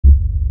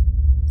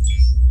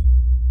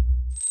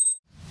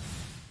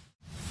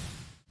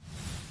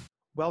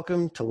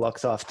Welcome to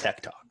Luxoft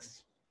Tech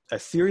Talks, a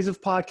series of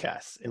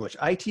podcasts in which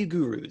IT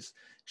gurus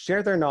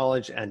share their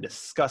knowledge and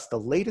discuss the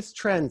latest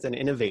trends and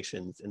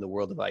innovations in the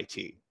world of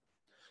IT.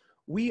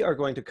 We are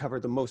going to cover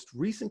the most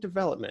recent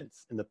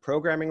developments in the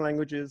programming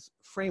languages,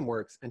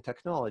 frameworks, and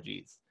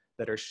technologies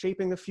that are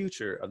shaping the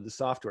future of the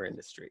software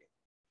industry.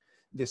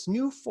 This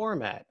new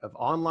format of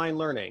online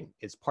learning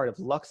is part of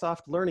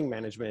Luxoft Learning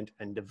Management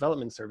and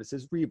Development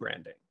Services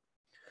rebranding.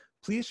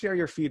 Please share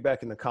your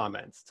feedback in the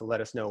comments to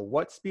let us know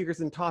what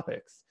speakers and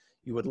topics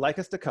you would like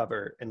us to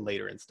cover in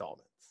later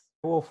installments.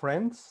 Hello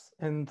friends,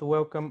 and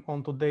welcome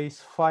on today's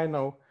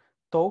final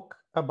talk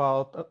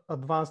about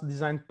advanced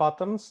design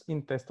patterns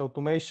in test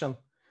automation.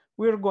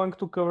 We're going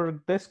to cover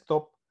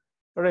desktop,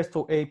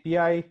 RESTful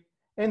API,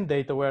 and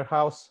data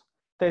warehouse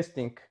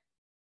testing.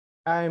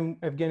 I'm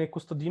Evgeny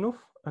Kostadinov,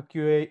 a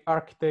QA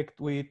architect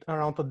with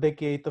around a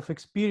decade of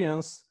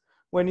experience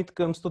when it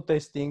comes to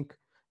testing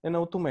and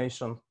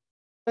automation.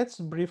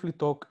 Let's briefly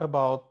talk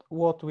about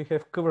what we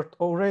have covered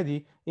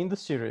already in the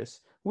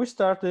series. We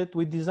started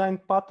with design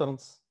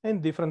patterns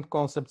and different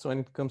concepts when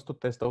it comes to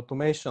test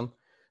automation.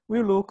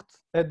 We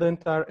looked at the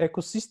entire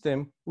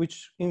ecosystem,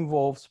 which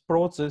involves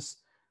process,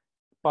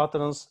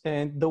 patterns,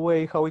 and the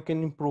way how we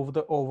can improve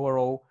the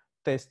overall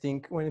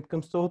testing when it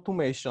comes to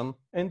automation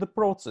and the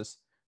process.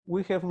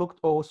 We have looked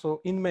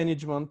also in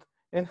management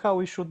and how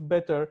we should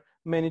better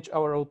manage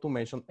our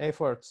automation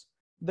efforts.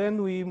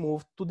 Then we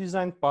moved to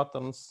design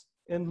patterns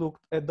and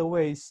looked at the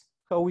ways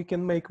how we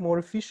can make more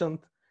efficient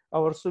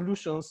our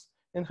solutions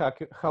and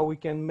how we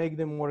can make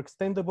them more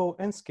extendable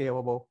and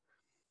scalable.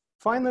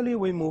 Finally,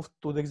 we moved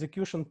to the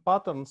execution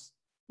patterns,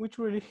 which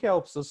really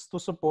helps us to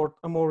support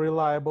a more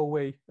reliable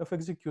way of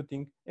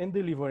executing and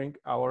delivering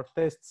our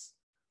tests.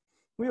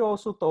 We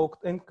also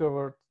talked and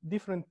covered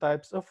different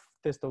types of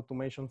test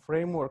automation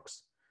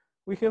frameworks.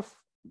 We have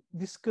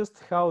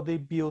discussed how they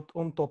build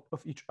on top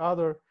of each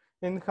other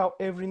and how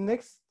every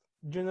next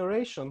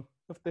generation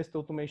of test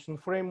automation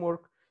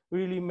framework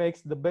really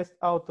makes the best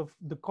out of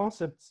the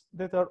concepts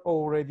that are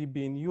already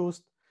being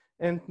used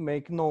and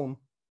make known.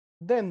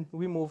 Then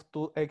we move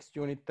to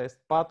XUnit test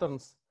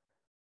patterns.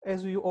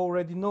 As we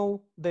already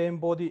know, they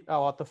embody a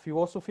lot of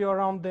philosophy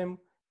around them,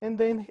 and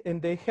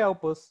they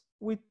help us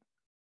with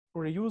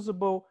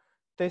reusable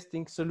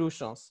testing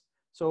solutions.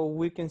 So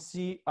we can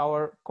see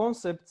our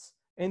concepts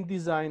and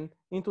design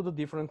into the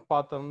different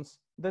patterns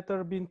that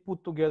are being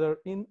put together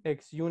in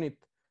XUnit.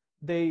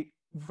 They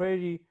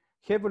very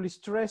heavily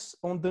stress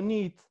on the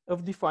need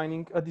of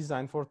defining a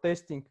design for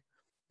testing,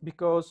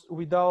 because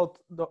without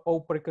the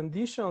all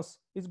preconditions,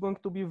 it's going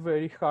to be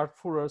very hard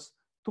for us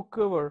to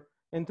cover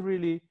and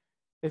really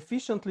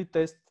efficiently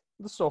test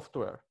the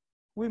software.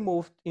 We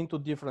moved into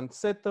different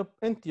setup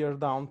and tear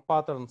down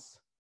patterns.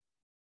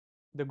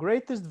 The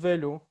greatest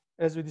value,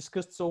 as we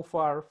discussed so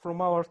far from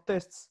our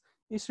tests,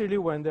 is really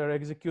when they're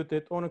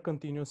executed on a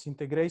continuous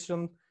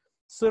integration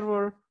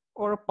server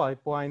or a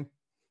pipeline.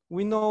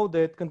 We know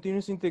that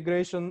continuous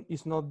integration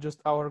is not just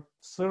our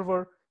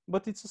server,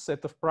 but it's a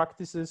set of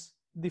practices,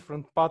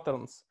 different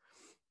patterns.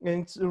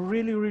 And it's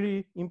really,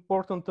 really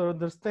important to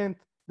understand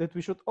that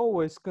we should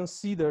always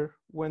consider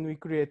when we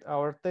create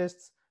our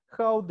tests,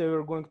 how they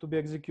are going to be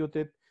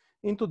executed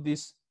into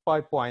this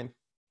pipeline.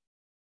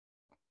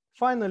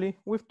 Finally,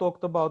 we've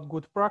talked about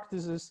good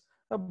practices,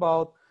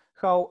 about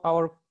how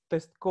our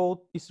test code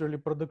is really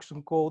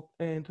production code,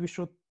 and we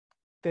should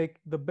take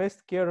the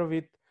best care of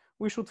it.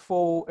 We should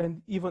follow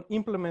and even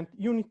implement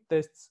unit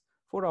tests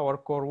for our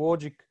core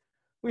logic.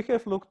 We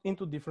have looked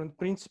into different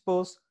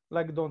principles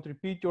like don't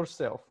repeat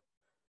yourself.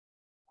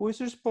 Who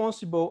is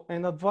responsible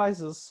and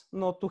advises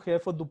not to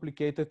have a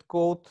duplicated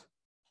code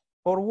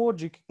or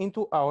logic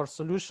into our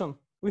solution.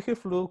 We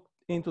have looked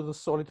into the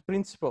solid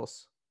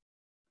principles.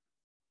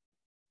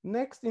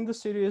 Next in the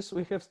series,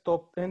 we have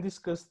stopped and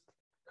discussed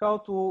how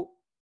to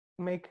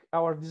make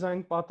our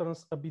design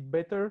patterns a bit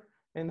better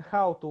and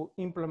how to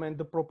implement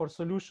the proper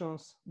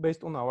solutions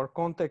based on our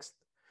context.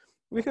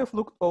 We have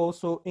looked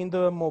also in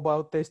the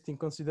mobile testing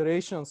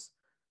considerations.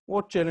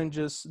 What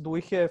challenges do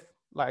we have,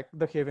 like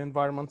the heavy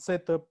environment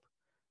setup,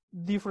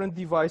 different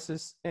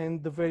devices,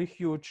 and the very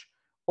huge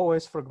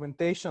OS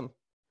fragmentation.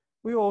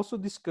 We also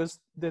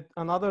discussed that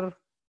another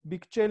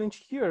big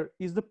challenge here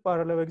is the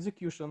parallel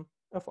execution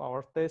of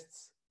our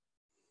tests.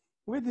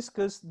 We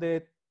discussed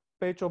that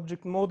page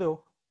object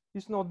model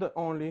is not the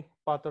only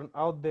pattern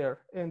out there,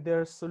 and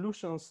there are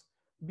solutions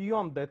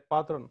beyond that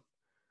pattern.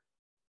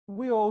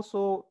 We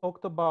also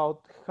talked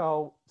about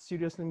how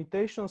serious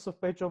limitations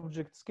of page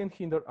objects can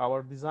hinder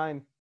our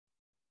design.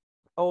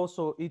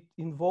 Also, it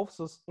involves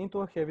us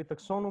into a heavy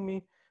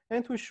taxonomy,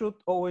 and we should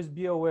always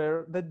be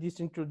aware that this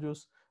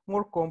introduces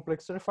more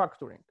complex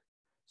refactoring.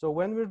 So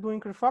when we're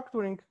doing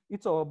refactoring,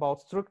 it's all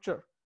about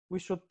structure. We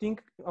should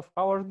think of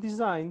our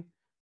design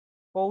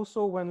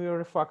also when we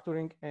are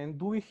refactoring, and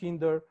do we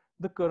hinder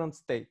the current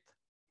state.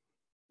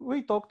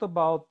 We talked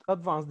about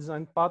advanced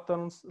design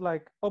patterns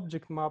like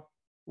object map,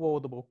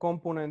 loadable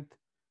component,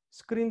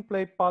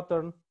 screenplay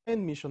pattern,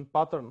 and mission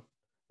pattern.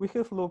 We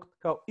have looked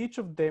how each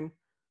of them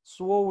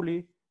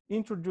slowly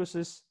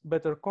introduces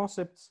better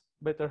concepts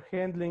better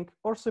handling,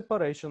 or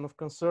separation of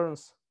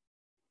concerns.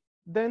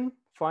 Then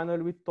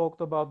finally, we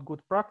talked about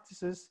good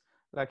practices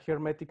like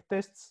hermetic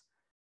tests.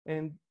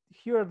 And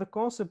here the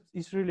concept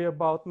is really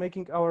about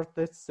making our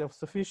tests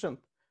self-sufficient,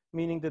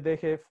 meaning that they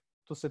have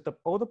to set up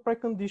all the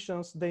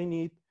preconditions they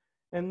need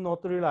and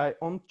not rely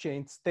on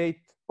chained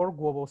state or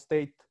global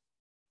state.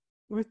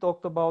 We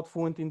talked about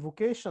fluent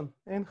invocation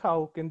and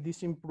how can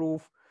this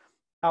improve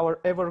our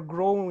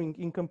ever-growing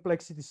in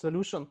complexity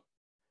solution.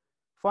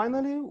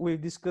 Finally, we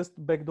discussed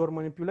backdoor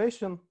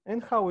manipulation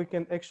and how we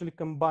can actually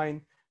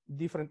combine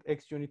different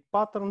XUnit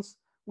patterns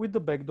with the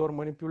backdoor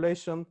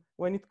manipulation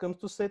when it comes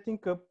to setting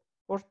up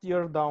or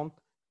tear down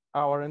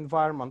our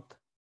environment.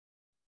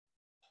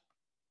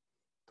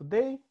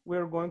 Today,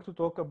 we're going to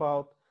talk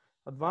about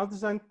advanced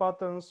design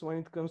patterns when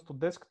it comes to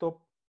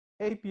desktop,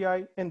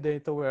 API, and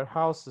data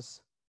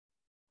warehouses.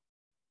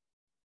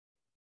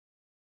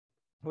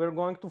 We're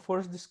going to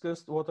first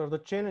discuss what are the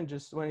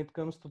challenges when it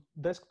comes to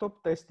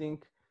desktop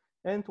testing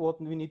and what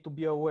we need to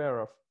be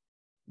aware of.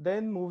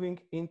 Then moving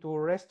into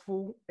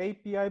RESTful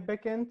API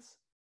backends,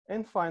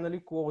 and finally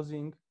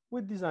closing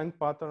with design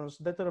patterns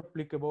that are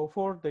applicable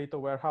for data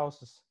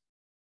warehouses.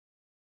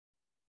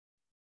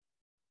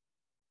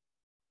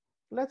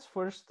 Let's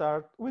first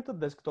start with the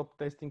desktop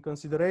testing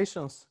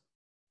considerations.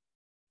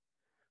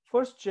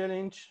 First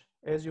challenge,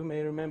 as you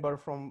may remember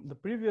from the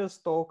previous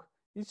talk,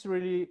 is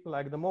really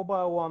like the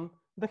mobile one,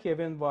 the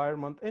heavy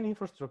environment and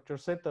infrastructure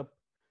setup.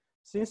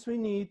 Since we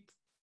need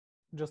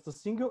just a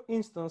single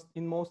instance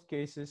in most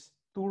cases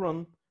to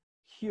run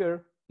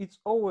here, it's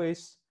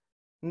always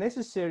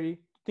necessary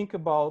to think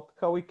about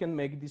how we can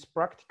make this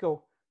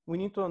practical. We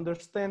need to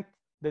understand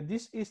that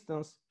this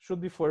instance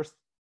should be first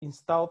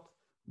installed,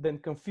 then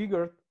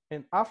configured,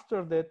 and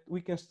after that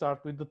we can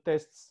start with the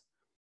tests.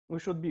 We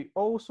should be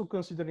also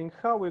considering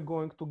how we're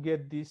going to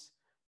get this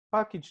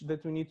package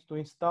that we need to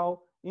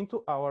install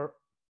into our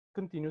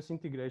continuous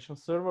integration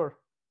server.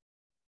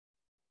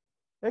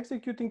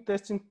 Executing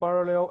tests in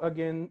parallel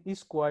again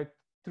is quite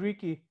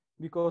tricky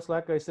because,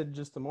 like I said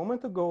just a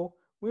moment ago,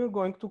 we're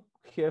going to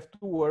have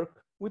to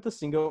work with a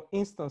single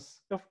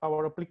instance of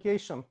our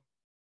application.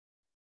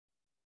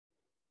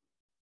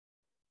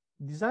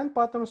 Design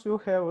patterns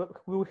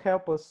will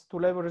help us to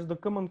leverage the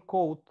common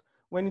code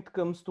when it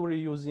comes to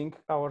reusing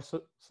our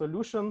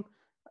solution.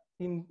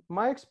 In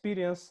my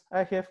experience,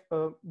 I have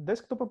a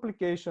desktop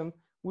application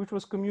which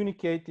was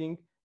communicating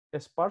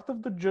as part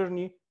of the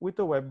journey with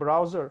a web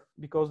browser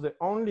because the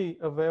only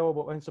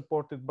available and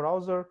supported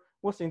browser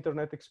was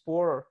Internet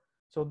Explorer.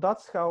 So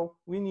that's how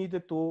we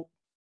needed to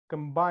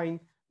combine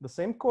the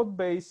same code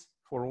base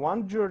for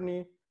one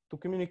journey to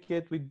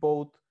communicate with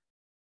both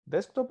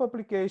desktop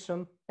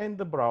application and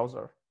the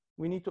browser.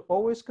 We need to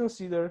always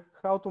consider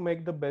how to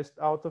make the best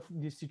out of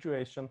this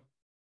situation.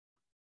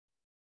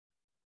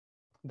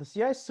 The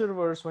CI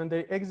servers, when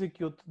they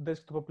execute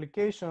desktop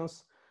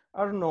applications,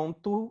 are known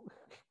to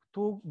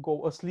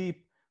go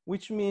asleep,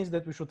 which means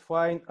that we should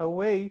find a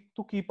way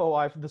to keep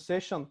alive the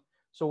session.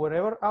 So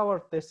wherever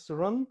our tests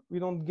run, we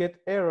don't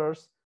get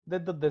errors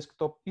that the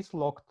desktop is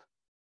locked.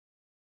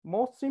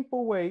 Most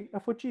simple way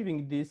of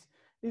achieving this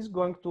is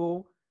going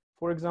to,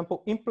 for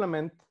example,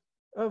 implement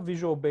a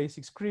Visual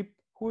Basic script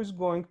who is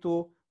going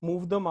to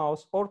move the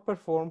mouse or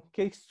perform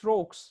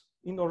keystrokes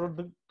in order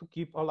to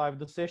keep alive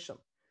the session.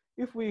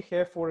 If we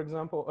have, for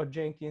example, a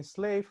Jenkins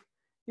slave,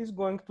 is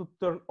going to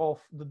turn off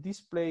the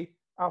display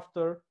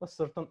after a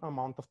certain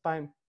amount of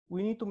time.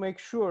 We need to make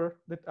sure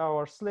that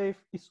our slave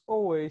is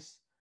always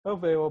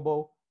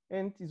available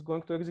and is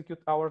going to execute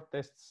our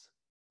tests.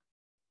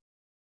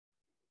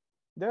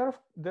 There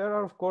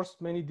are of course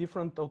many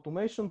different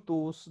automation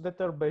tools that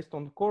are based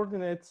on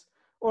coordinates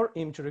or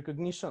image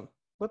recognition,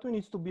 but we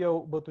need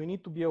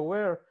to be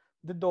aware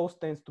that those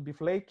tend to be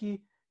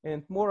flaky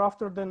and more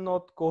often than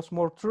not cause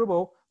more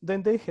trouble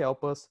than they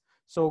help us.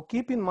 So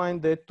keep in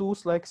mind that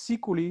tools like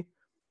Sikuli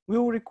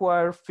will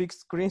require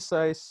fixed screen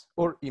size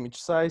or image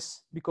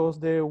size because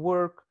they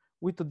work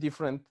with a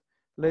different,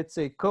 let's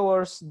say,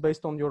 colors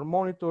based on your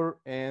monitor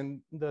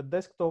and the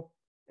desktop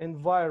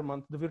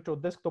environment, the virtual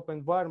desktop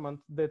environment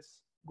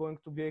that's going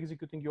to be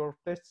executing your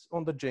tests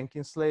on the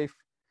Jenkins slave.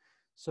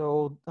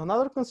 So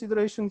another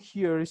consideration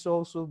here is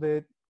also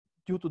that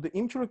due to the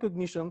image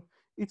recognition,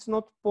 it's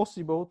not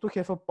possible to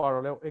have a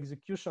parallel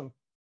execution.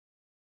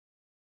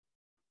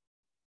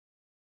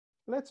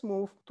 Let's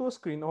move to a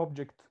screen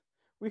object.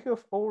 We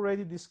have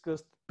already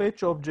discussed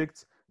page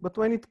objects, but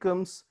when it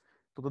comes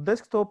to the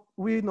desktop,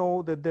 we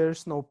know that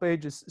there's no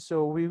pages.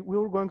 So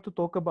we're going to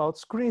talk about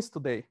screens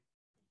today.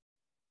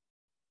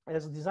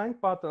 As design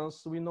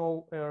patterns, we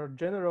know are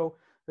general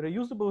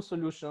reusable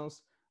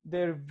solutions.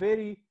 They're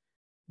very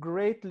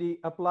greatly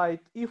applied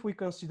if we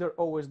consider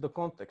always the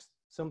context.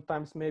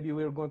 Sometimes maybe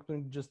we're going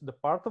to just the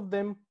part of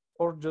them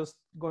or just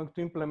going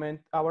to implement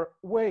our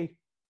way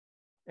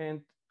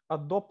and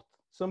adopt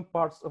some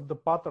parts of the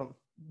pattern.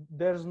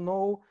 There's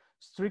no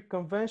strict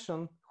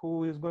convention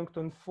who is going to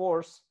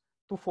enforce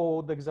to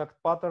follow the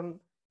exact pattern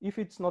if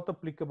it's not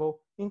applicable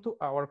into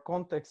our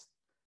context.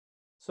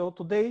 So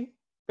today,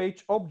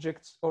 page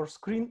objects or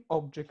screen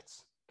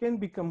objects can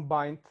be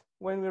combined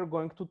when we're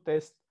going to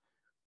test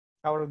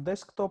our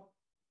desktop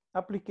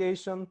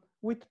application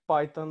with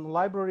Python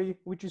library,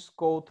 which is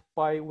called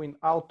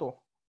PyWinAuto,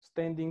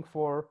 standing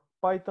for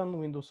Python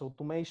Windows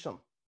Automation.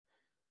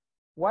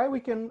 Why we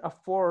can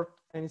afford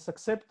and it's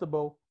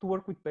acceptable to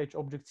work with page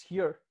objects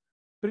here?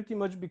 Pretty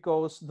much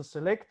because the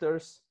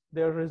selectors,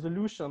 their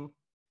resolution,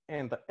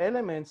 and the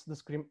elements, the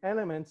screen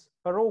elements,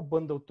 are all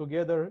bundled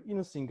together in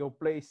a single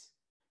place,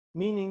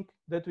 meaning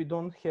that we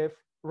don't have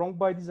wrong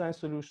by design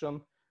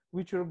solution,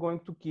 which we're going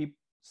to keep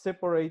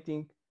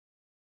separating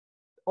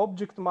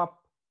object map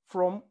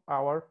from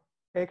our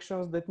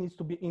actions that needs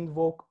to be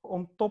invoked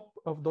on top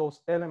of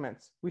those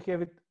elements. We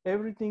have it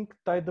everything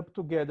tied up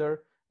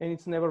together and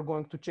it's never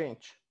going to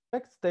change.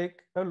 Let's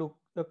take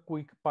a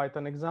quick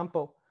Python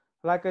example.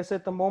 Like I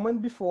said a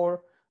moment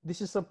before,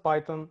 this is a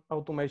Python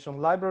automation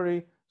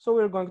library, so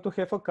we're going to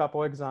have a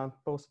couple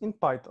examples in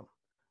Python.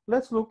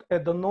 Let's look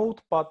at the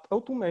Notepad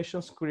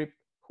automation script,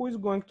 who is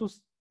going to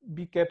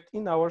be kept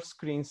in our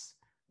screens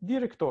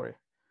directory.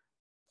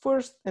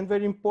 First and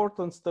very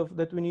important stuff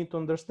that we need to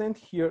understand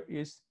here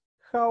is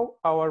how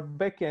our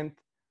backend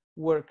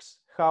works,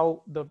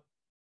 how the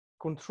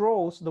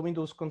controls, the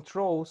Windows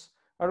controls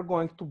are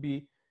going to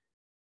be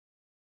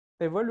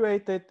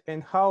evaluated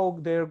and how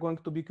they're going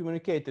to be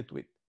communicated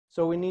with.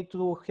 So we need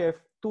to have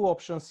two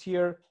options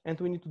here and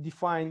we need to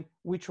define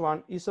which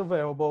one is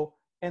available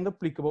and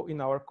applicable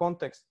in our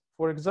context.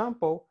 For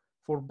example,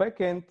 for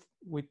backend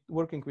with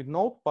working with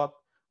Notepad,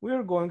 we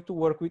are going to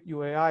work with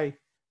UAI,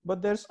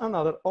 but there's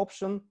another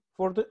option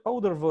for the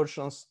older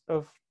versions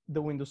of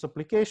the Windows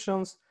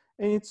applications,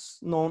 and it's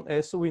known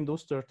as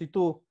Windows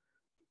 32.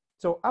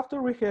 So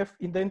after we have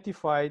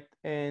identified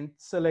and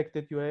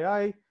selected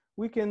UAI,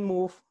 we can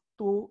move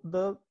to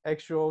the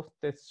actual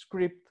test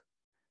script.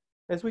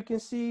 As we can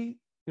see,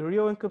 the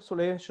real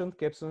encapsulation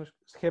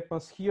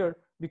happens here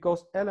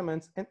because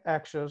elements and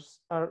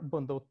actions are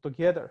bundled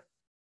together.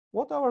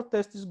 What our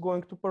test is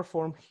going to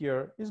perform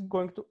here is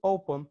going to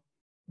open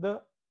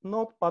the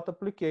Notepad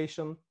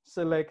application,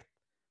 select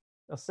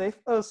a Save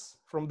As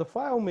from the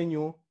file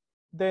menu,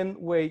 then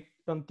wait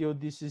until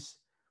this is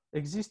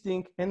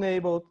existing,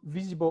 enabled,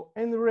 visible,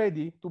 and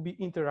ready to be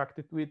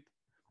interacted with.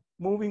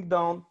 Moving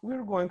down,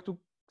 we're going to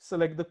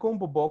select the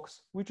combo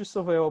box, which is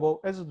available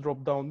as a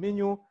drop-down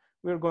menu.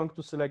 We're going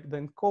to select the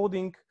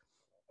encoding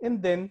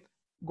and then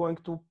going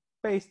to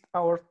paste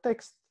our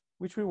text,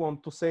 which we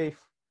want to save.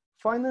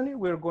 Finally,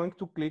 we're going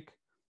to click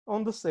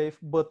on the Save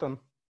button.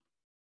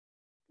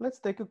 Let's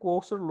take a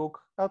closer look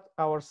at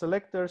our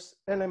selectors,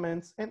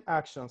 elements, and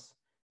actions.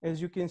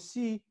 As you can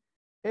see,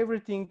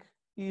 everything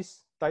is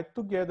tied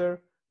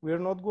together. We're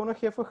not going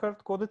to have a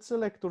hard-coded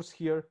selectors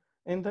here,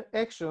 and the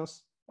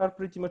actions are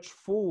pretty much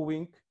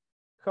following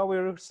how we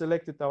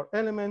selected our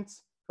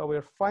elements, how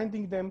we're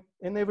finding them,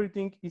 and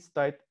everything is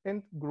tied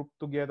and grouped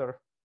together.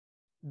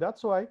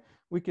 That's why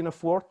we can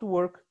afford to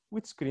work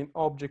with screen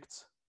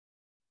objects,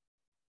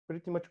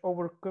 pretty much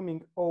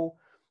overcoming all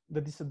the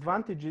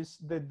disadvantages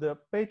that the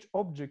page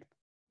object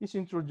is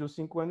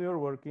introducing when we are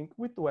working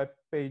with web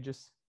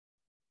pages.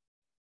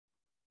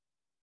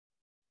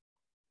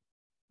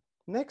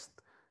 Next,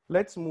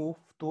 let's move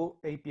to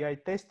API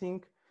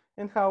testing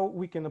and how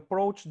we can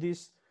approach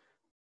this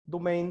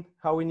domain,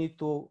 how we need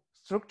to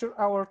structure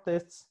our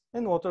tests,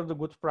 and what are the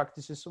good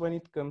practices when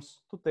it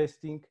comes to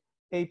testing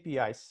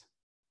APIs.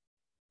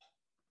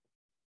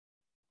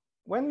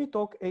 When we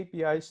talk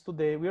APIs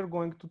today, we are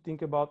going to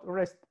think about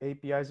REST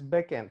APIs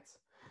backends.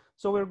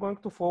 So we're going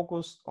to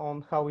focus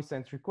on how we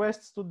send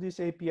requests to this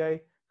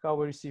API, how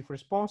we receive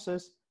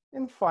responses,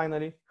 and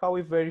finally, how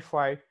we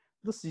verify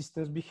the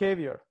system's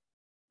behavior.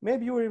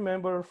 Maybe you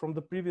remember from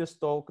the previous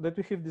talk that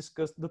we have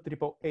discussed the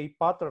AAA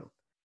pattern,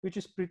 which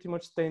is pretty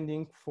much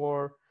standing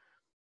for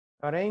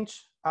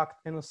arrange,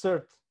 act, and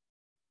assert.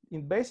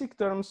 In basic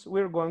terms,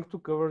 we're going to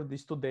cover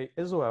this today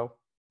as well.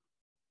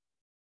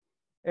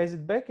 As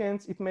it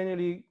backends, it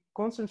mainly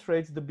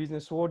concentrates the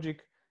business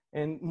logic,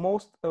 and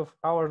most of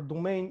our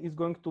domain is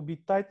going to be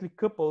tightly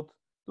coupled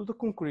to the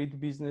concrete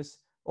business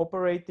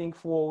operating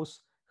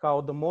flows,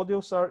 how the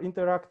modules are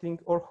interacting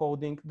or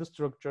holding the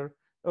structure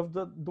of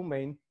the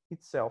domain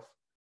itself.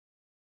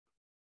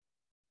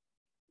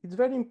 It's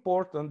very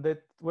important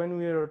that when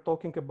we are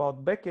talking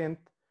about backend,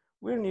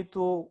 we need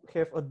to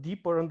have a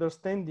deeper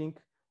understanding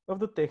of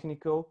the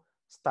technical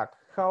stack,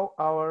 how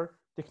our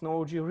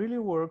technology really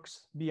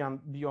works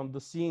beyond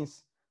the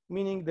scenes,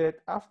 meaning that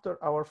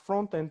after our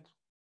front end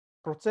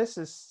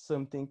processes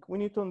something, we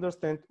need to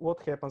understand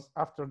what happens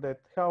after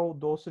that, how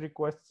those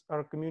requests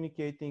are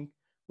communicating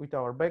with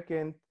our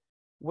backend,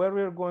 where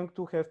we're going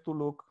to have to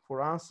look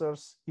for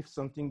answers if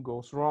something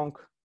goes wrong.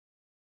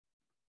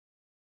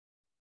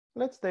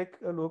 Let's take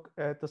a look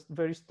at a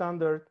very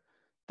standard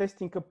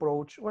testing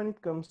approach when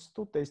it comes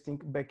to testing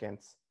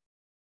backends.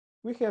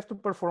 We have to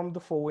perform the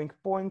following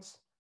points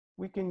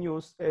we can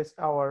use as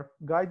our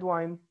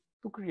guideline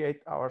to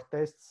create our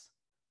tests.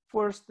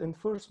 First and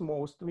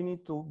foremost, we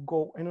need to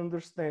go and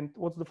understand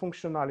what's the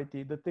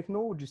functionality, the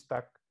technology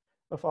stack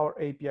of our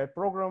API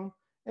program,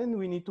 and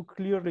we need to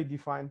clearly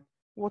define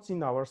what's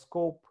in our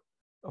scope.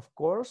 Of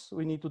course,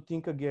 we need to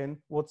think again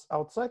what's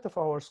outside of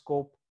our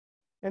scope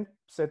and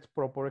set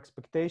proper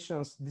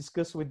expectations,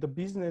 discuss with the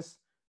business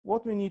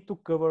what we need to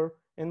cover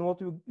and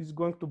what is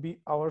going to be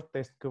our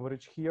test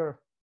coverage here.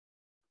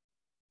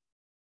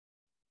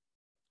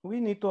 We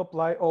need to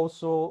apply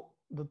also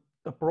the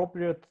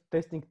appropriate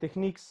testing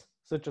techniques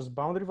such as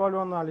boundary value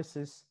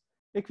analysis,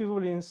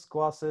 equivalence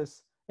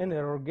classes, and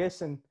error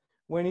guessing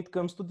when it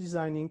comes to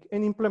designing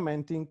and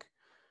implementing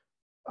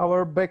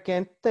our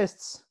backend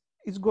tests.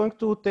 It's going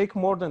to take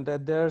more than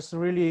that. There's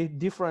really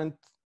different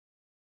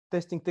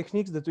testing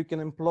techniques that we can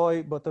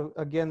employ, but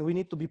again, we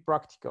need to be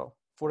practical.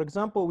 For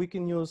example, we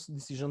can use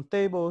decision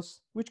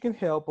tables, which can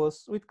help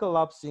us with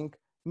collapsing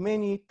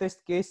many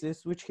test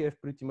cases which have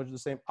pretty much the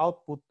same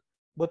output,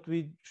 but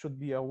we should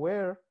be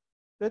aware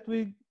that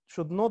we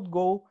should not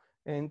go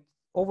and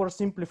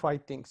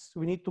oversimplify things.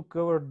 We need to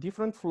cover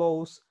different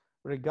flows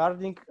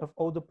regarding of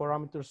all the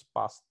parameters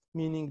passed,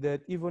 meaning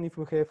that even if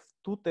we have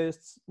two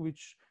tests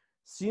which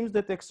seems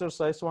that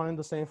exercise one and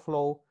the same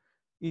flow,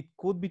 it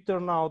could be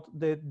turned out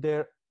that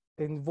they're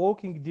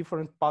invoking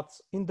different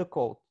paths in the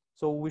code.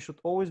 So we should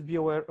always be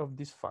aware of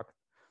this fact.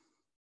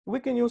 We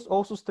can use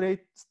also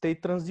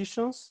state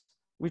transitions,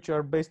 which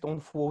are based on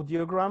flow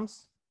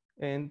diagrams.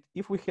 And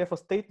if we have a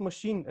state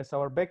machine as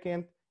our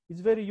backend,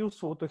 it's very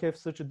useful to have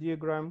such a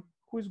diagram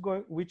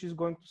which is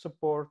going to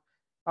support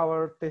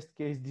our test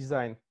case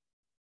design.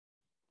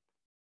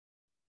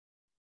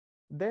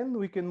 Then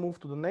we can move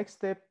to the next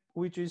step,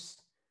 which is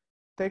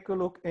take a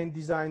look and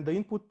design the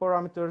input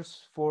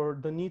parameters for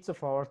the needs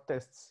of our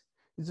tests.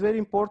 It's very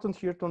important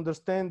here to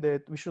understand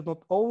that we should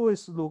not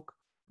always look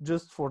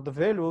just for the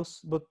values,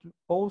 but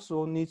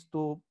also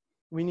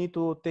we need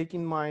to take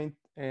in mind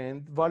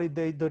and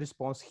validate the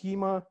response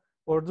schema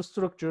or the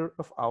structure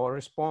of our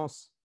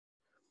response.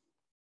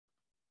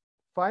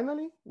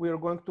 Finally, we are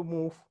going to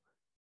move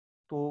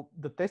to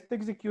the test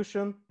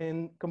execution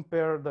and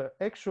compare the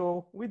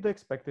actual with the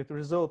expected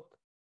result.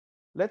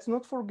 Let's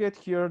not forget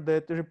here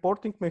that the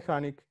reporting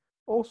mechanic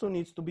also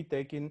needs to be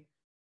taken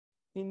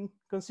in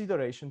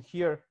consideration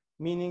here,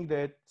 meaning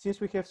that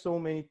since we have so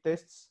many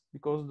tests,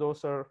 because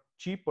those are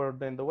cheaper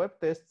than the web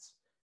tests,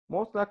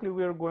 most likely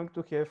we are going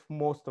to have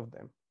more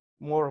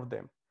of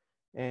them.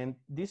 And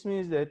this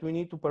means that we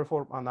need to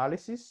perform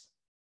analysis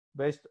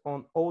based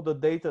on all the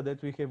data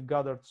that we have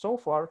gathered so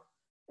far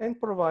and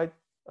provide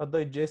a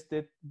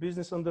digested,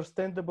 business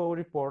understandable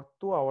report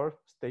to our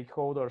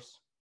stakeholders.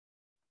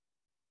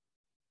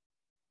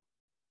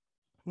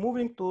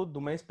 Moving to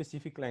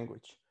domain-specific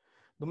language.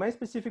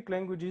 Domain-specific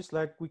languages,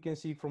 like we can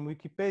see from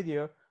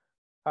Wikipedia,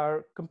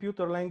 are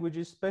computer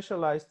languages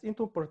specialized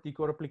into a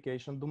particular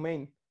application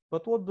domain.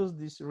 But what does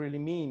this really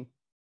mean?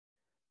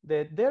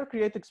 That they're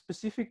created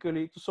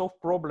specifically to solve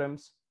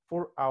problems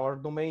for our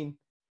domain,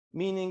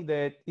 meaning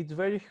that it's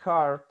very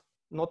hard,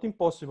 not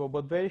impossible,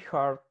 but very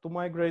hard to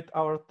migrate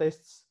our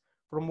tests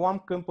from one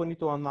company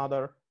to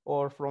another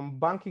or from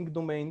banking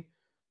domain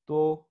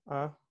to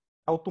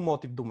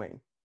automotive domain.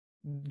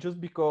 Just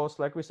because,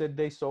 like we said,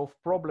 they solve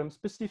problems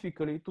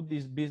specifically to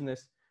this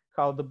business,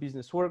 how the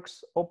business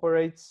works,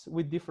 operates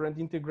with different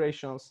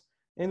integrations,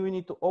 and we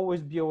need to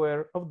always be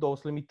aware of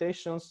those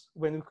limitations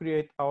when we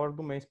create our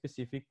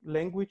domain-specific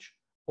language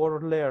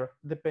or layer,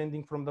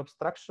 depending from the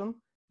abstraction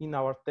in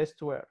our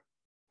testware.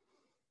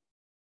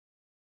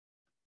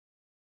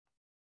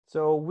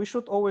 So we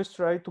should always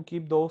try to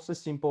keep those as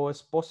simple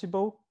as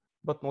possible,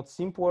 but not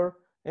simpler,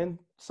 and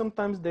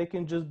sometimes they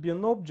can just be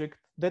an object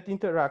that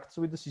interacts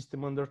with the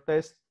system under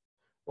test,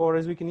 or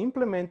as we can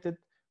implement it,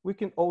 we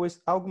can always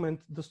augment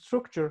the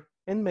structure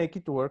and make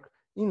it work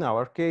in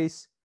our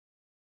case.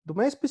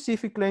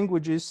 Domain-specific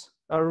languages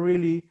are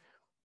really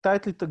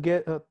tied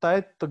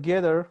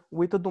together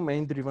with a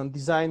domain-driven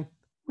design,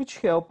 which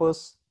help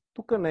us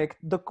to connect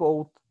the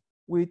code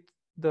with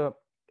the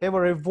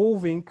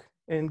ever-evolving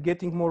and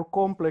getting more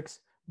complex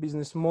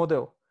business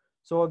model.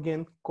 So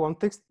again,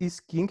 context is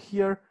king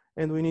here,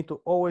 and we need to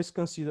always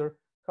consider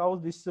how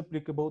this is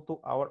applicable to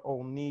our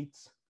own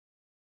needs.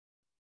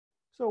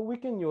 So we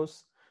can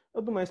use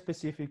a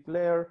domain-specific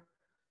layer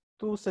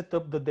to set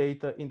up the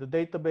data in the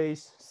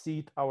database,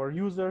 seed our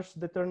users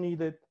that are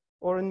needed,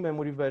 or in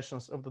memory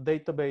versions of the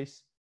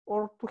database,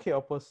 or to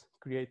help us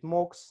create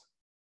mocks,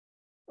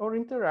 or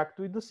interact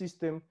with the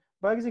system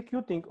by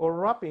executing or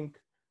wrapping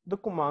the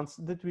commands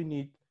that we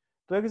need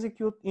to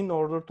execute in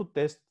order to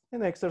test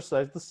and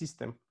exercise the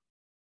system.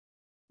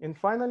 And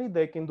finally,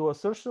 they can do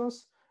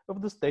assertions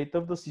of the state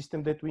of the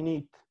system that we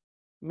need,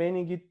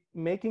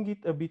 making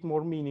it a bit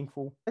more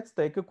meaningful. Let's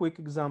take a quick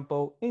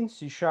example in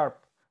C#.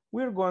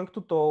 We're going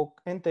to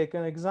talk and take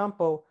an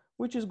example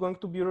which is going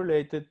to be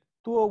related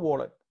to a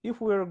wallet.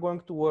 If we're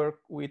going to work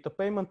with a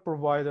payment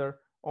provider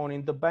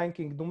in the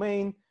banking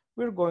domain,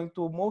 we're going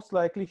to most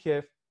likely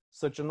have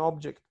such an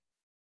object.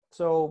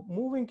 So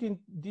moving in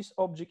this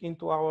object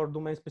into our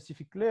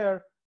domain-specific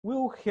layer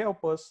will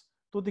help us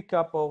to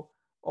decouple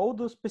all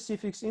the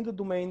specifics in the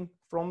domain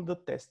from the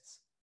tests.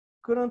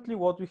 Currently,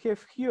 what we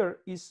have here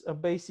is a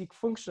basic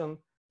function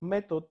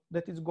method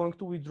that is going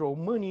to withdraw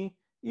money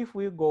if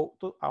we go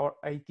to our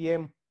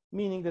ATM,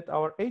 meaning that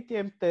our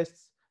ATM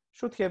tests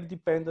should have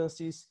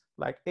dependencies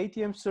like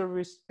ATM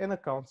service and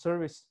account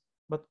service.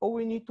 But all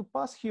we need to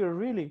pass here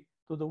really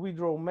to the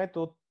withdraw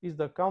method is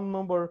the account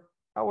number,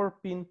 our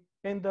PIN,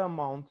 and the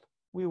amount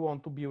we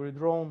want to be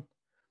withdrawn.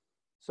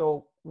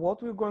 So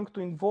what we're going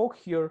to invoke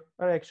here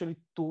are actually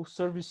two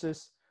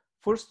services.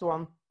 First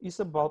one is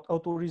about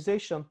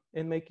authorization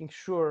and making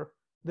sure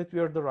that we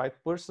are the right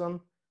person.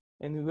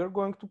 And we're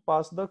going to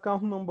pass the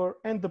account number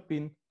and the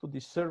PIN to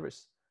this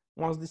service.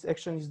 Once this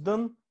action is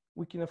done,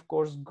 we can of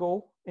course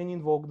go and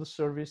invoke the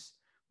service,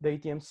 the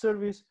ATM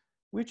service,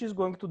 which is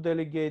going to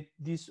delegate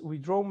this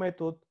withdraw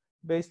method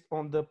based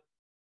on the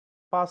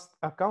passed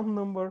account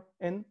number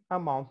and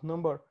amount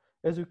number.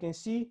 As you can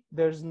see,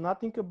 there's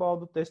nothing about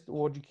the test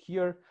logic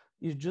here.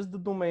 It's just the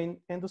domain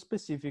and the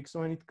specifics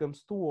when it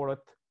comes to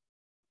wallet.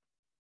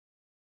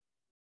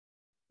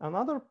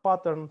 Another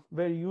pattern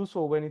very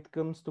useful when it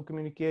comes to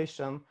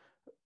communication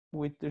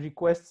with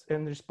requests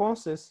and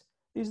responses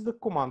is the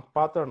command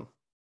pattern.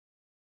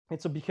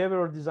 It's a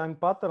behavioral design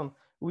pattern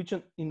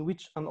in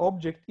which an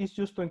object is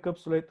used to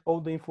encapsulate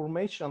all the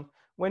information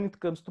when it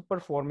comes to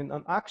performing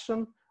an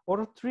action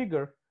or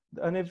trigger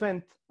an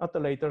event at a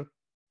later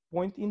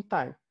point in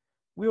time.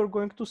 We are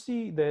going to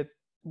see that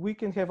we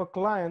can have a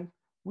client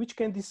which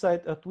can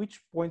decide at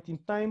which point in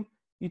time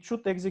it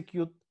should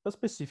execute a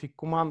specific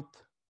command.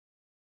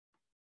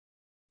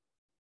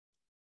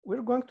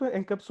 We're going to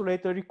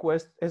encapsulate a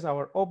request as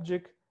our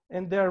object,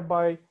 and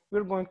thereby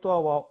we're going to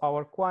allow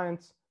our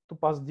clients to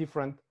pass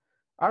different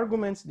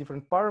arguments,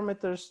 different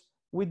parameters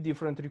with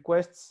different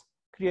requests,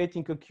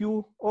 creating a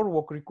queue or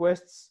walk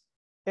requests,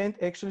 and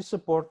actually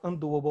support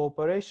undoable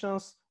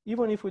operations,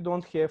 even if we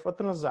don't have a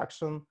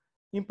transaction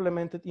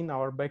implemented in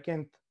our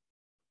backend.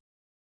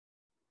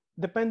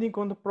 Depending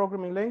on the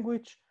programming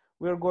language,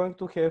 we are going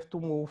to have to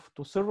move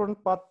to servant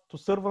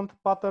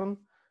pattern,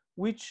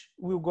 which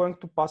we're going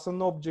to pass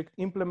an object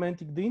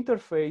implementing the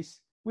interface,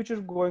 which is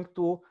going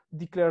to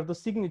declare the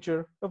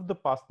signature of the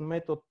passed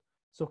method.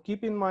 So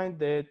keep in mind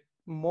that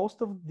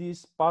most of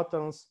these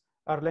patterns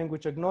are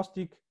language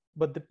agnostic,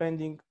 but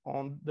depending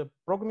on the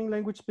programming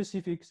language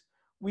specifics,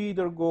 we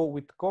either go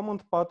with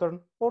command pattern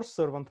or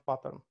servant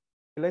pattern.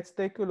 Let's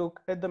take a look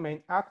at the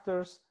main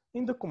actors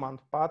in the command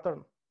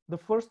pattern. The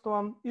first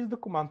one is the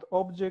command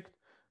object,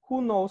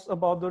 who knows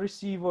about the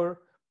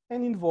receiver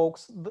and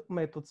invokes the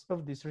methods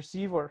of this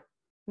receiver.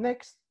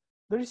 Next,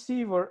 the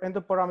receiver and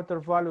the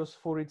parameter values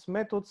for its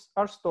methods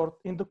are stored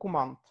in the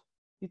command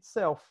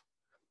itself.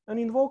 An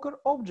invoker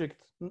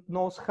object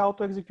knows how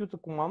to execute a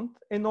command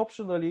and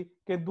optionally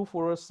can do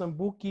for us some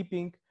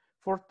bookkeeping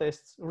for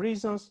tests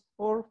reasons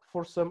or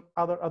for some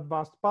other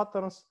advanced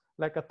patterns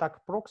like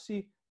attack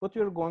proxy, but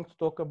we are going to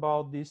talk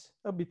about this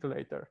a bit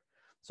later.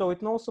 So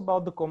it knows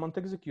about the command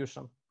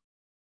execution.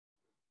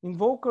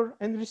 Invoker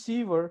and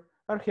receiver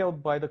are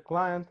held by the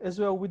client as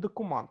well with the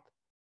command.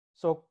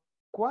 So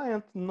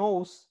client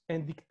knows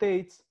and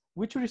dictates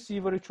which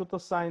receiver it should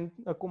assign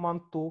a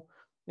command to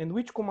and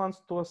which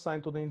commands to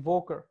assign to the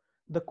invoker.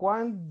 The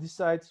client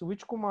decides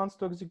which commands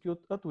to execute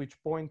at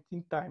which point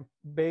in time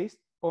based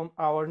on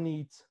our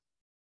needs.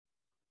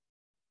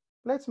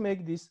 Let's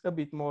make this a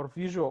bit more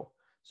visual.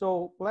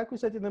 So like we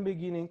said in the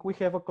beginning, we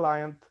have a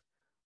client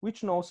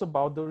which knows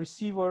about the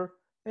receiver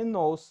and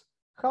knows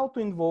how to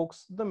invoke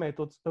the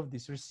methods of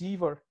this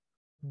receiver.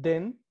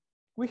 Then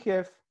we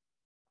have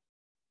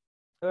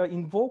an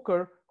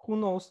invoker who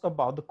knows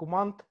about the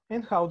command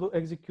and how to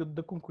execute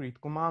the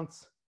concrete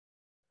commands.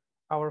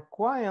 Our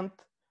client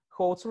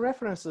holds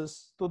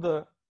references to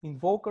the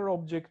invoker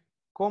object,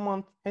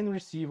 command, and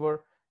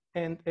receiver,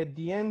 and at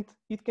the end,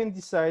 it can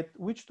decide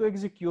which to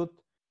execute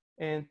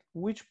and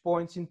which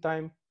points in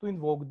time to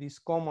invoke these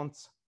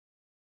commands.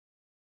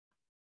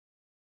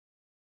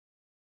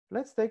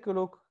 Let's take a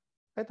look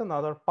at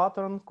another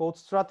pattern called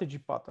strategy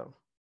pattern.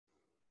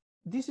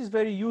 This is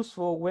very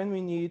useful when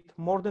we need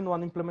more than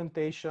one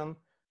implementation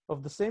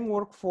of the same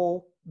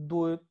workflow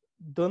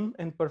done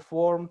and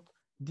performed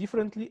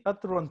differently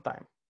at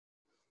runtime.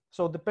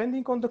 So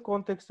depending on the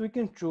context, we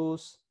can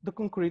choose the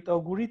concrete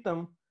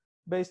algorithm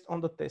based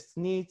on the test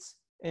needs,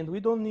 and we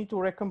don't need to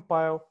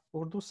recompile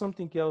or do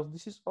something else.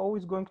 This is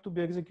always going to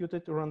be executed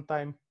at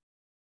runtime.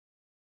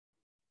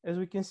 As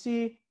we can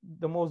see,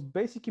 the most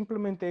basic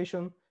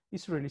implementation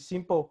is really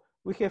simple.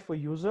 We have a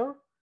user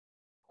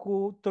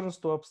who turns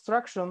to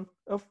abstraction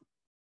of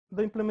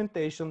the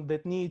implementation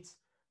that needs.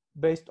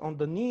 Based on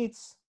the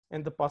needs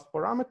and the past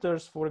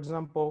parameters, for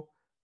example,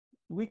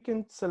 we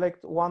can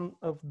select one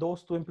of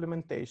those two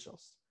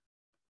implementations.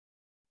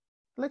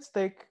 Let's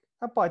take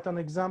a Python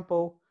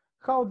example,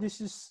 how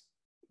this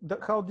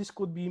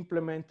could be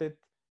implemented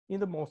in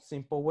the most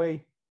simple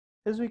way.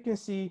 As we can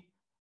see,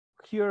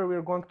 here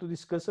we're going to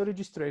discuss a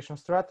registration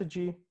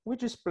strategy,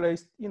 which is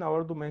placed in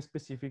our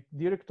domain-specific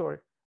directory,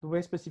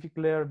 domain-specific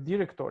layer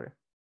directory.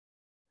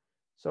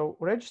 So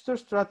register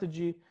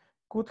strategy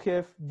could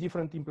have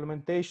different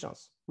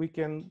implementations. We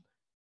can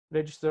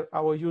register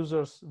our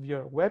users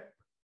via web.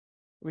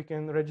 We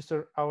can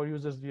register our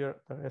users via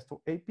the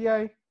RESTful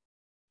API.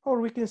 or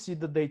we can see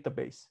the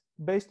database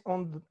based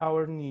on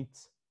our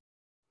needs.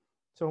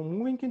 So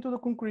moving into the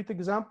concrete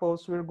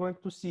examples, we're going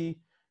to see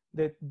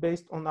that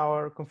based on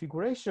our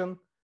configuration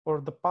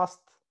or the past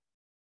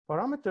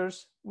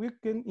parameters, we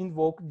can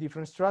invoke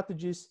different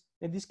strategies,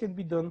 and this can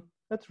be done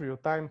at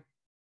runtime.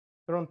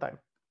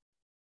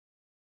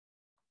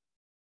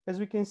 As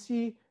we can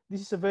see,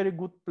 this is a very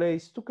good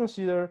place to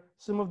consider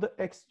some of the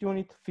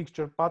XUnit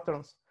fixture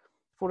patterns.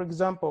 For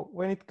example,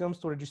 when it comes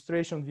to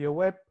registration via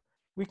web,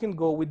 we can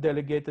go with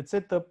delegated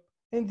setup,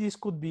 and this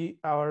could be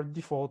our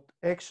default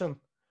action.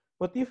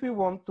 But if we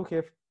want to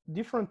have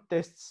different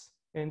tests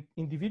and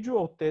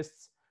individual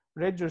tests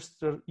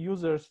register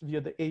users via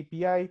the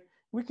API,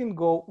 we can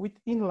go with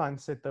inline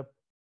setup.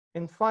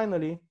 And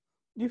finally,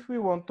 if we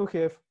want to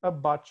have a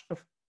batch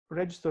of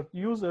registered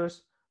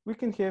users, we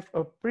can have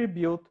a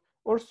pre-built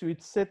or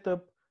suite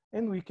setup,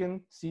 and we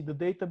can see the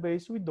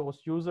database with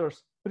those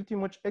users, pretty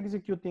much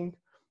executing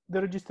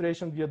the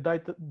registration via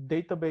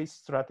database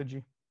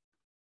strategy.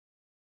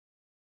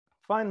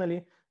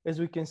 Finally, as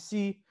we can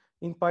see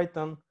in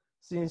Python,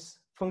 since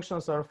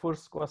functions are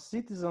first-class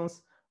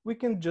citizens, we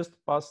can just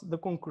pass the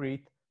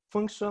concrete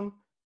function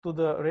to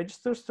the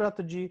register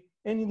strategy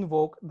and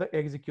invoke the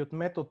execute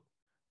method.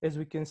 As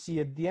we can see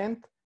at the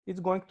end, it's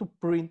going to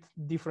print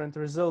different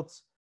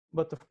results.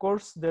 But of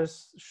course, there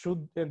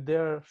should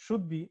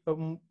be a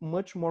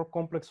much more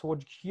complex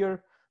logic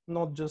here,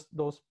 not just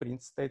those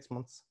print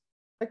statements.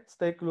 Let's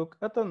take a look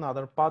at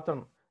another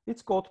pattern.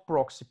 It's called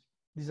proxy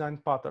design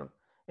pattern.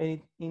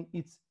 And in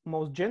its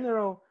most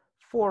general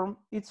form,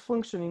 it's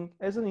functioning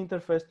as an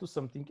interface to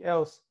something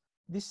else.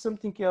 This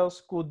something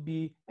else could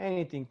be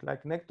anything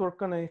like network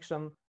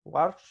connection,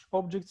 large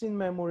objects in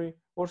memory,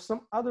 or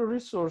some other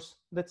resource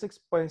that's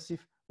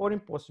expensive or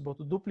impossible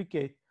to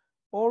duplicate.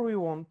 Or we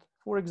want,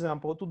 for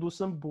example, to do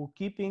some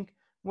bookkeeping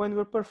when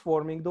we're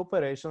performing the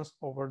operations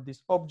over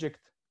this object.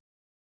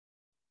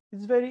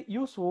 It's very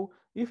useful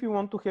if you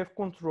want to have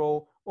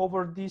control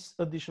over this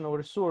additional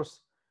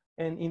resource.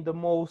 And in the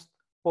most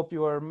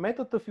popular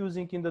method of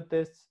using in the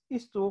tests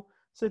is to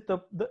set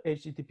up the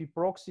HTTP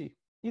proxy.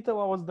 It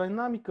allows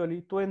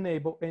dynamically to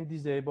enable and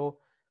disable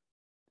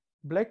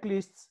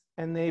blacklists,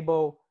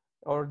 enable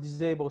or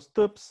disable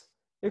stubs,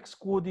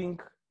 excluding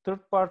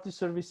third-party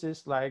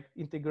services like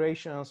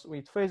integrations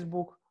with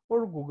Facebook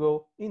or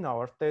Google in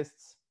our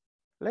tests.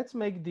 Let's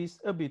make this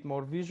a bit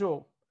more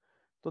visual.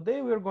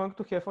 Today we're going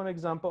to have an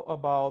example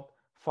about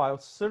file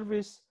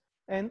service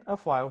and a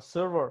file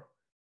server.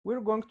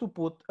 We're going to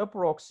put a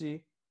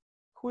proxy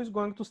who is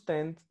going to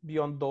stand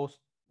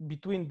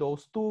between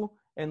those two,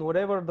 and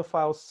whenever the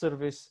file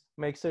service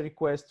makes a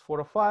request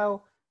for a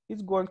file,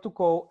 it's going to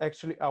call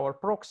actually our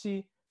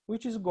proxy,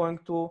 which is going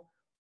to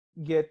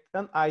get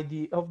an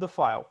ID of the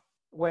file.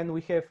 When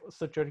we have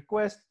such a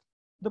request,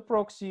 the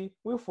proxy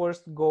will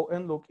first go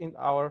and look in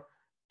our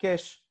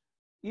cache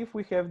if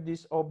we have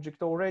this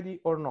object already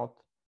or not.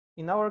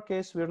 In our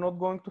case, we're not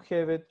going to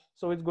have it,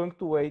 so it's going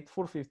to wait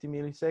for 50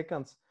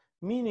 milliseconds,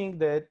 meaning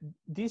that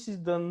this is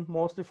done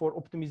mostly for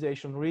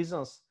optimization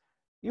reasons.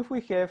 If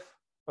we have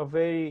a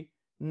very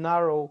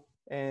narrow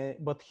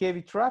but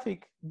heavy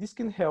traffic, this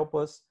can help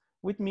us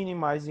with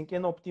minimizing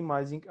and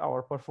optimizing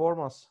our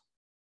performance.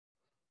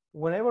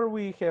 Whenever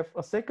we have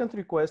a second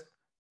request,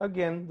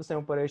 again, the same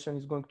operation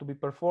is going to be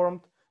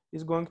performed.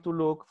 It's going to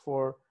look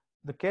for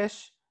the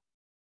cache,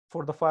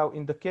 for the file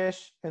in the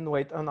cache, and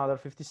wait another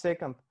 50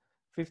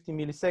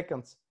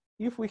 milliseconds.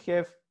 If we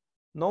have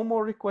no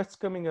more requests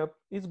coming up,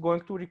 it's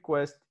going to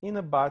request in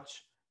a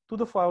batch to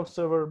the file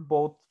server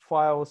both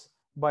files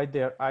by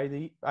their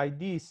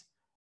IDs.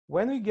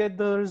 When we get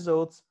the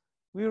results,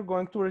 we're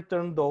going to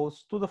return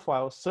those to the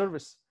file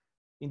service.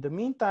 In the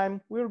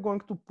meantime, we're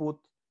going to put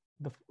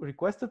the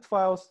requested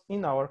files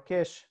in our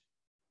cache.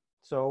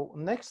 So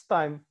next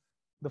time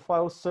the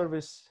file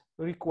service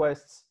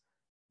requests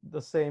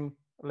the same,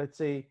 let's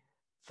say,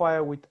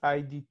 file with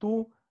ID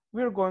 2,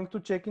 we're going to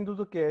check into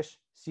the cache,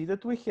 see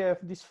that we have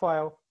this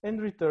file,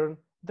 and return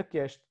the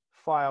cached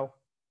file.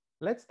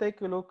 Let's take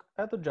a look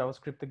at a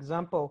JavaScript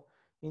example.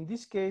 In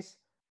this case,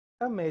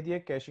 a media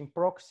caching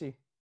proxy.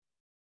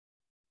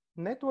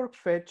 Network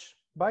fetch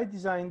by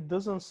design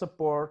doesn't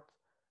support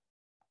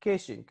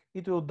caching.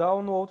 It will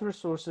download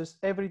resources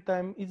every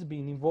time it's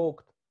being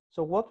invoked.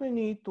 So what we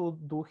need to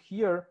do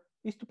here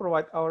is to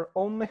provide our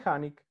own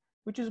mechanic,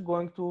 which is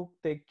going to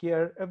take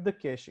care of the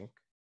caching.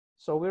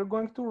 So we're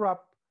going to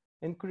wrap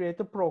and create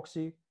a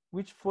proxy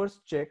which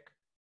first check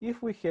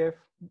if we have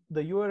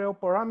the URL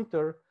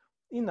parameter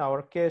in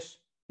our cache.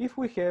 If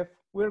we have,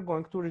 we're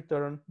going to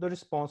return the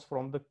response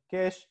from the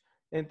cache,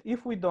 and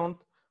if we don't,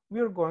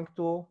 we're going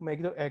to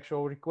make the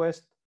actual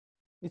request.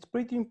 It's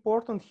pretty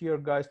important here,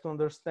 guys, to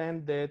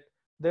understand that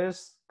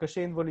there's cache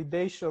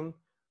invalidation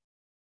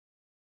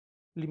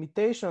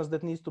limitations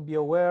that needs to be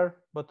aware,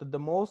 but at the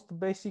most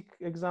basic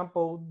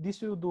example,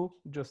 this will do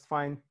just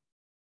fine.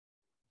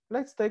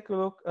 Let's take a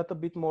look at a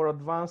bit more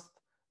advanced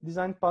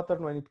design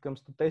pattern when it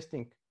comes to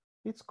testing.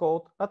 It's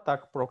called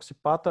attack proxy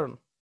pattern.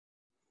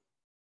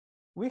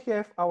 We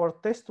have our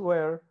test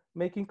ware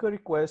making a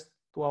request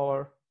to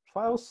our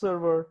file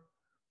server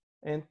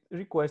and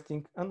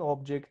requesting an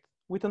object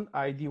with an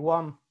ID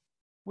 1.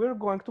 We're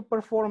going to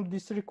perform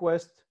this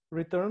request,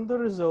 return the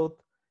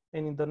result,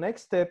 and in the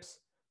next steps,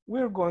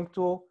 we're going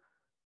to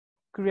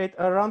create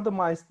a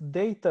randomized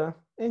data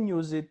and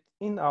use it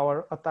in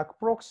our attack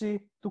proxy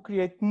to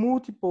create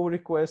multiple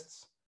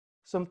requests,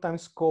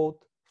 sometimes called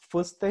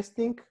fuzz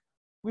testing,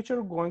 which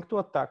are going to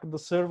attack the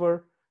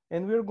server,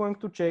 and we're going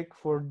to check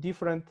for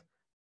different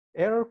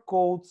error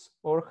codes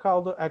or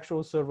how the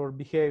actual server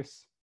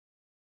behaves.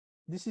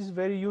 This is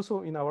very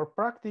useful in our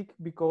practice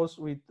because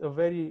with a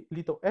very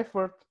little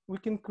effort, we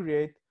can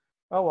create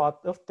a lot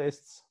of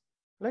tests.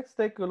 Let's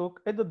take a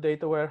look at the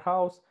data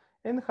warehouse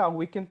and how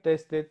we can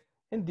test it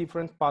and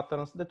different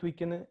patterns that we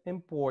can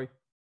employ.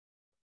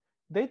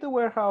 Data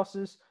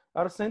warehouses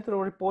are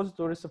central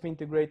repositories of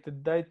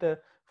integrated data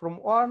from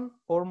one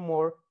or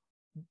more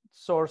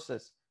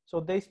sources. So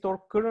they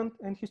store current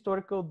and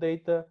historical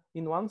data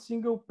in one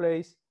single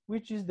place,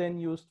 which is then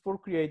used for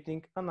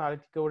creating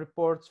analytical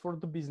reports for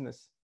the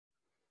business.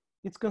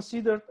 It's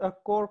considered a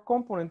core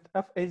component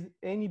of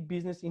any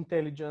business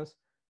intelligence.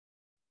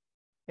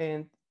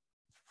 And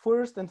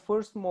first and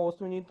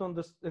foremost, we need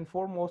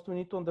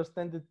to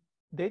understand that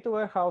data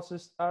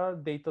warehouses are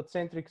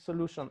data-centric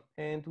solution,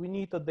 and we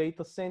need a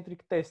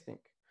data-centric testing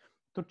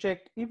to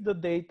check if the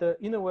data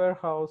in a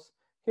warehouse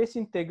has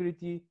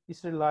integrity,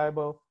 is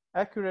reliable,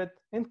 accurate,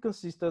 and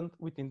consistent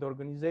within the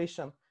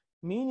organization,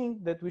 meaning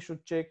that we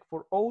should check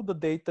for all the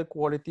data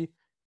quality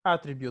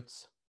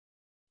attributes.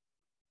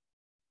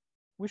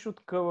 We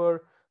should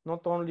cover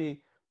not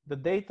only the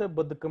data,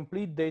 but the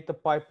complete data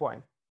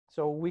pipeline.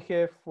 So we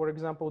have, for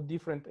example,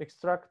 different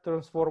extract,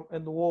 transform,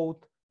 and load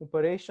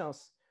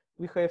operations.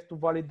 We have to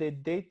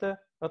validate data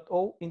at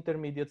all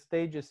intermediate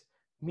stages,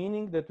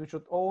 meaning that we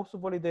should also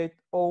validate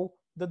all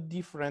the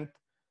different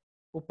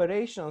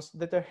operations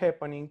that are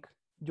happening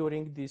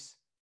during this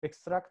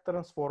extract,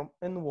 transform,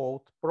 and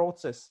load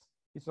process.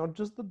 It's not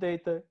just the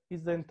data,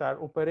 it's the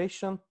entire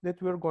operation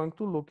that we're going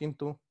to look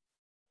into.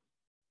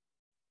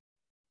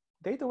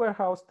 Data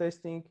warehouse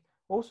testing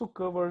also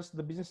covers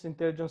the business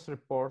intelligence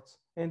reports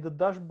and the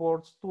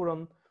dashboards to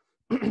run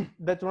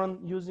that run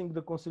using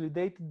the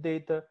consolidated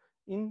data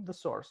in the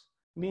source,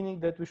 meaning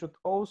that we should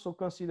also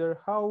consider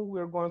how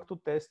we're going to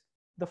test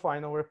the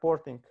final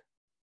reporting.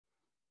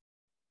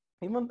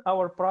 Even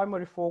our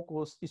primary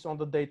focus is on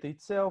the data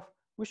itself,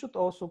 we should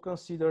also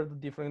consider the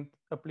different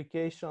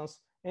applications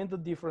and the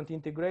different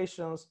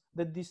integrations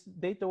that this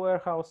data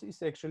warehouse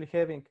is actually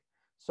having.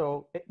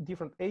 So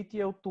different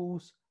ATL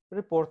tools,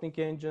 reporting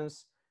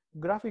engines,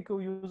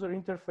 graphical user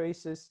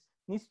interfaces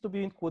needs to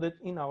be included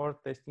in our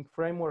testing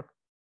framework.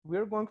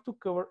 We're going to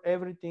cover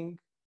everything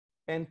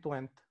end to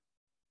end.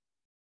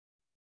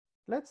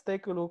 Let's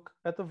take a look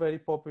at a very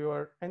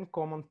popular and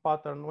common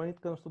pattern when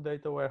it comes to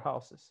data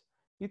warehouses.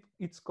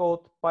 It's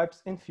called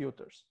pipes and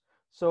filters.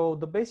 So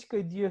the basic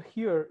idea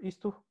here is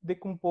to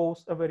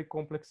decompose a very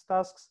complex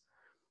tasks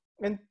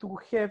and to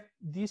have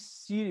this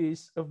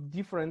series of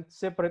different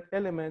separate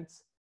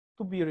elements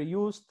to be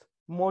reused,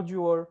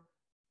 modular,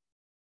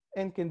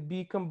 and can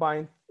be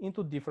combined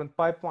into different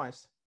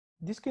pipelines.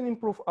 This can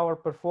improve our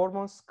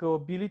performance,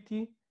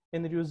 scalability,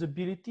 and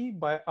reusability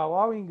by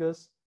allowing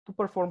us to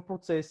perform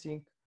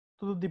processing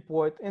to the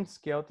deployed and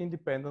scaled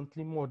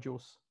independently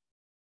modules.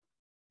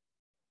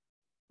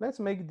 Let's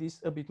make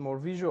this a bit more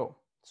visual.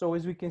 So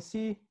as we can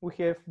see, we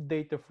have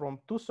data from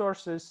two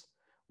sources,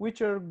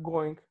 which are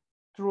going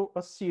through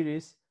a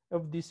series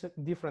of these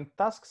different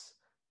tasks,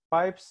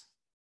 pipes,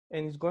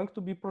 and is going to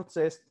be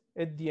processed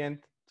at the end,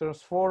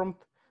 transformed,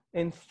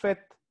 and fed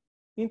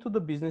into the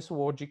business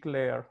logic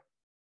layer,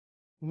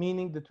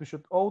 meaning that we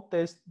should all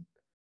test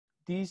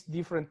these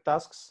different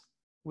tasks.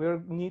 We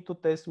need to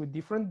test with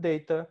different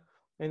data,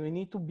 and we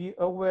need to be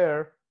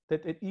aware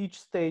that at each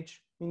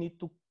stage, we need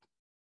to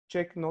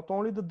check not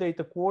only the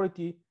data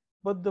quality,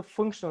 but the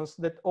functions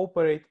that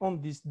operate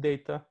on this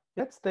data.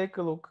 Let's take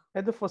a look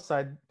at the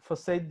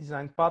facade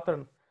design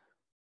pattern.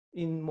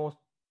 In most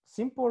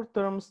simple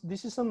terms,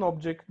 this is an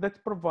object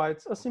that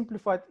provides a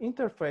simplified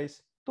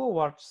interface to a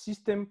large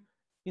system,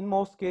 in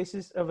most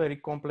cases a very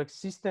complex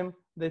system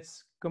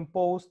that's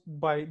composed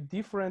by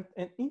different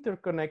and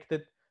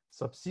interconnected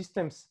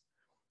subsystems.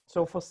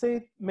 So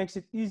facade makes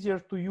it easier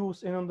to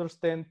use and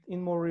understand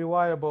in more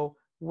reliable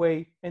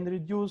way and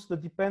reduce the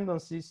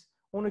dependencies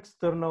on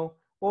external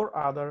or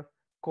other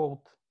code.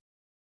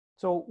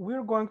 So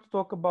we're going to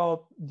talk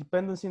about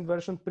dependency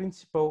inversion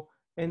principle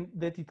and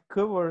that it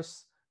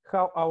covers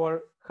how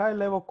our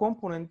high-level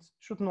components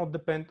should not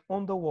depend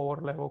on the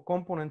lower-level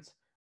components.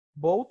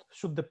 Both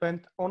should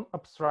depend on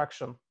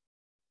abstraction.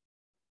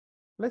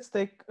 Let's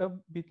take a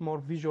bit more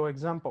visual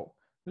example.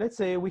 Let's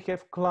say we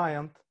have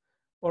client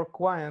or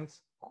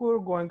clients who are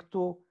going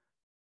to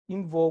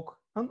invoke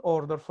an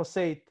order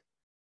facade.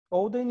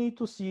 All they need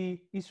to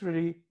see is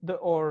really the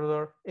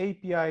order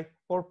API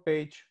or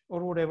page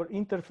or whatever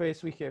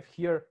interface we have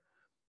here.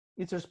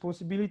 It's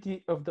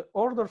responsibility of the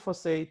order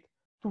facade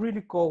to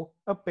really call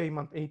a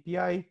payment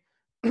API,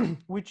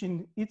 which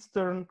in its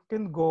turn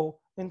can go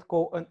and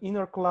call an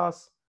inner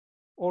class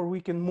or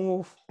we can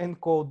move and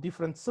call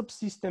different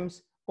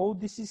subsystems. All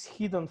this is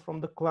hidden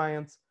from the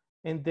clients,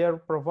 and they're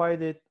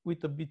provided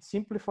with a bit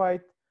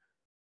simplified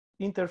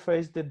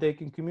interface that they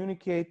can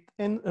communicate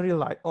and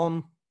rely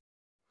on.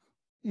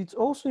 It's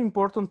also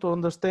important to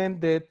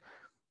understand that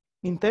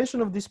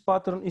intention of this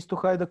pattern is to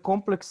hide a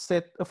complex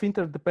set of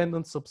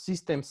interdependent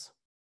subsystems.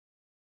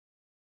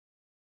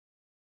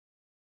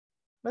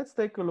 Let's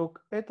take a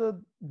look at a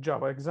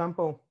Java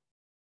example,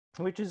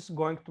 which is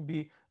going to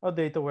be a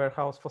data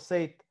warehouse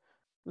facade.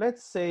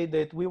 Let's say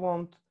that we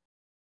want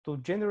to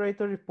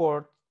generate a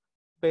report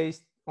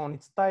based on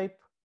its type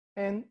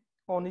and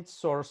on its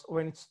source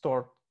when it's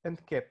stored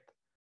and kept.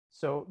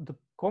 So the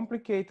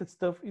complicated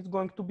stuff is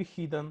going to be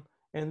hidden,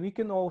 and we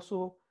can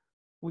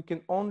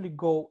only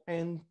go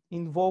and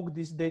invoke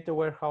this data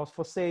warehouse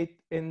facade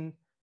and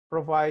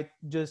provide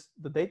just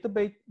the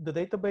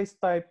database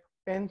type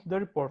and the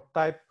report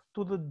type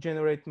to the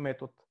generate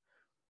method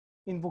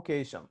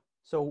invocation.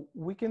 So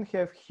we can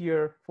have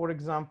here, for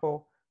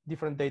example,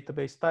 different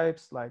database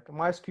types like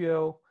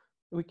MySQL,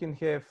 we can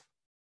have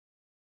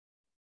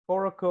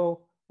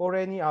Oracle, or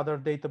any other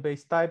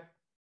database type.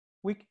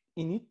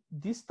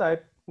 This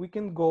type, we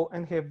can go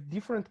and have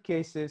different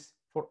cases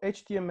for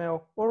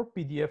HTML or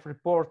PDF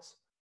reports.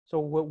 So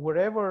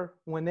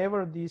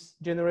whenever this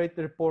generate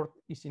report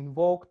is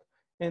invoked,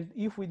 and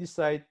if we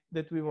decide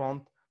that we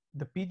want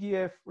the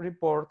PDF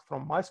report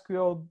from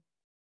MySQL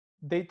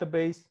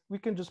database, we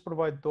can just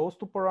provide those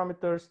two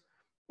parameters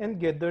and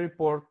get the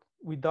report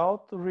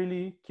without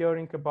really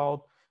caring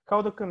about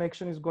how the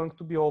connection is going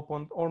to be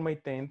opened or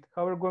maintained,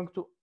 how we're going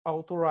to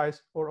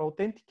authorize or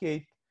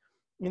authenticate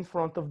in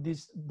front of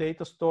this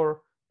data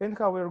store, and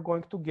how we're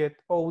going to get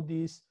all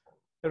these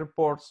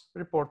reports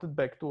reported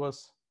back to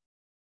us.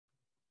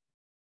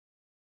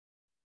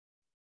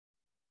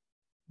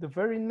 The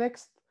very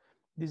next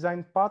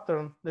design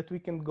pattern that we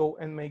can go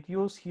and make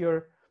use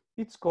here,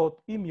 it's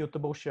called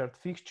immutable shared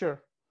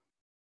fixture.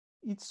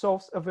 It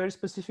solves a very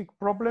specific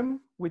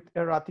problem with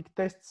erratic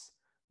tests,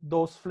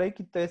 those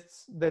flaky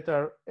tests that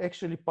are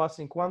actually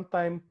passing one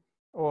time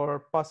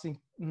or passing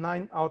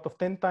 9 out of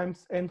 10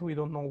 times, and we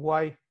don't know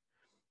why.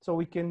 So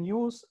we can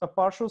use a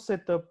partial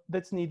setup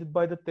that's needed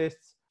by the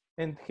tests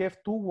and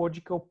have two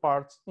logical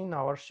parts in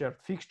our shared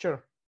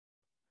fixture.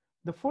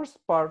 The first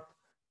part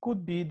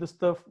could be the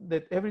stuff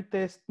that every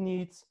test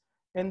needs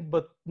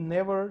but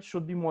never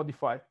should be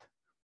modified.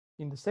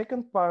 In the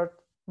second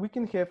part, we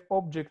can have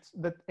objects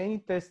that any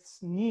tests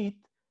need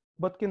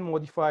but can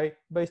modify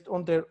based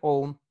on their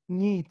own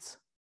needs.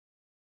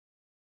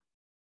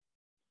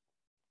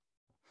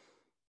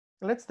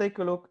 Let's take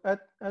a look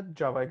at a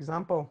Java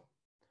example.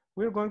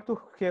 We're going to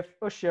have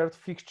a shared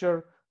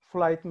fixture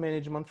flight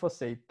management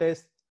facade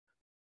test.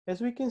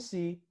 As we can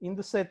see in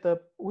the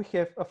setup, we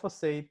have a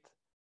facade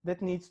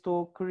that needs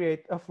to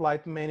create a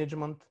flight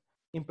management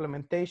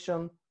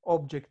implementation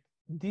object.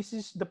 This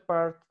is the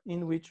part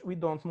in which we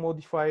don't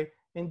modify,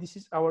 and this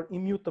is our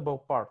immutable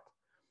part.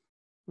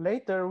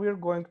 Later, we're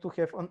going to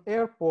have an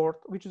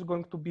airport, which is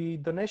going to be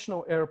the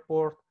national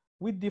airport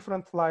with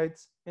different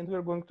flights, and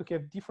we're going to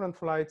have different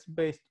flights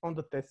based on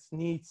the test's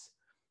needs.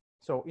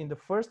 So in the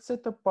first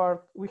setup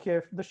part, we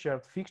have the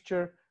shared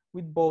fixture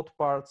with both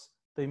parts,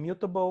 the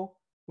immutable,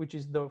 which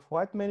is the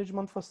flight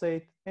management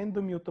facade, and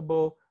the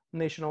mutable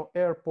national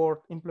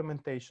airport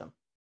implementation.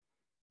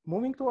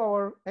 Moving to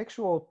our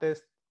actual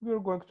test, we're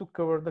going to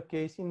cover the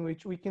case in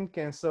which we can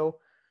cancel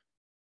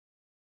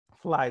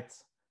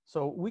flights.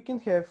 So we can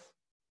have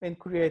and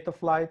create a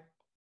flight,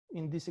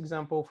 in this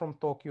example, from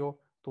Tokyo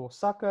to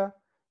Osaka,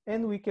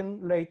 and we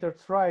can later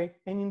try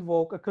and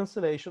invoke a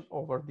cancellation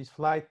over this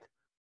flight.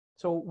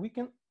 So we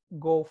can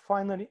go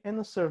finally and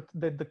assert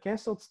that the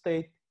canceled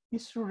state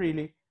is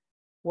really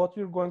what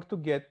we're going to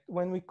get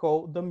when we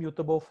call the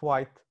mutable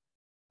flight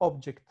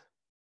object.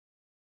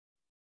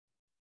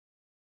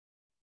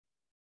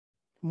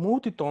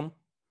 Multiton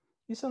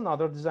is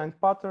another design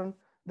pattern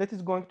that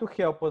is going to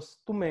help us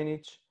to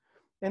manage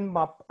and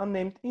map a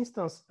named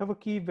instance of a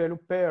key value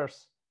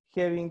pairs,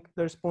 having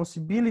the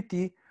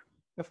responsibility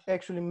of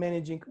actually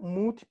managing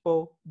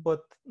multiple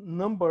but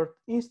numbered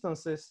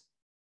instances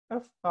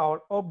of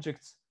our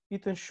objects.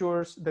 It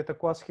ensures that a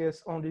class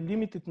has only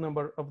limited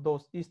number of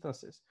those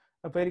instances.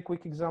 A very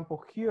quick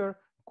example here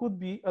could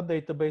be a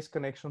database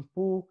connection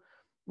pool,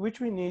 which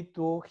we need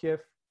to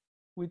have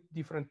with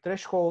different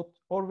thresholds,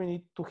 or we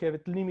need to have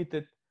it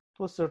limited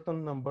to a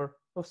certain number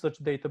of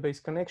such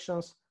database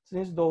connections,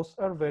 since those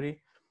are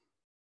very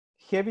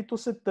heavy to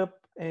set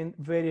up and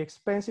very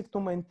expensive to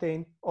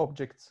maintain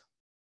objects.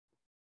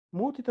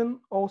 Multiton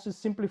also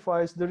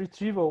simplifies the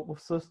retrieval of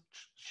such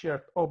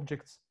shared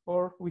objects,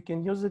 or we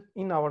can use it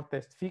in our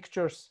test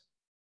fixtures.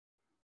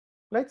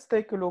 Let's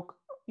take a look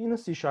in a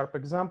C#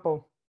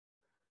 example.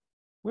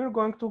 We're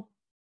going to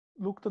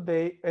look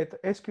today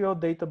at SQL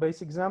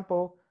database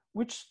example,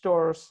 which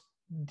stores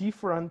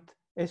different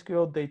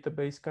SQL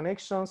database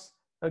connections,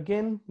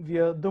 again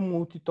via the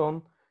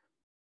Multiton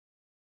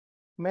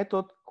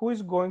method, who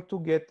is going to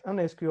get an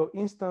SQL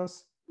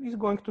instance, is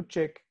going to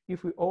check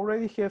if we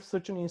already have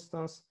such an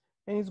instance,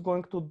 and is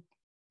going to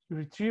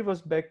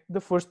retrieves back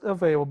the first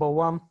available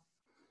one.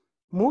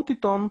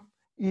 Multitone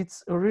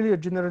is really a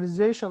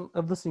generalization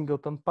of the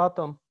singleton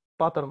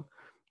pattern.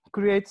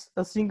 Creates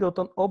a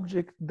singleton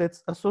object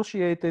that's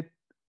associated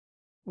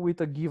with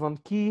a given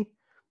key.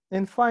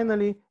 And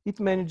finally, it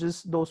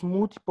manages those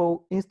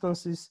multiple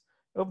instances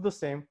of the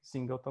same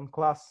singleton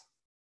class.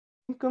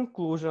 In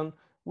conclusion,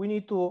 we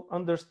need to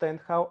understand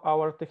how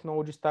our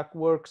technology stack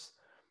works.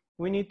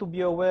 We need to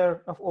be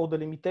aware of all the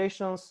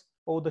limitations,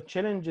 all the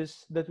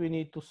challenges that we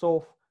need to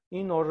solve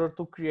in order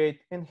to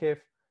create and have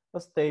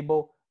a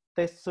stable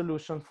test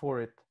solution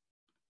for it.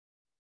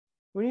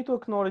 We need to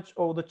acknowledge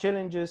all the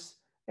challenges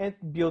and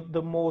build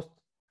the most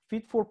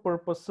fit for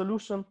purpose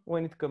solution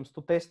when it comes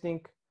to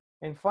testing.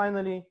 And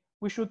finally,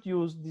 we should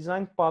use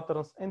design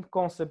patterns and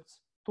concepts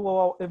to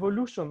allow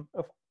evolution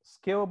of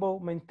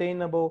scalable,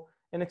 maintainable,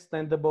 and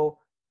extendable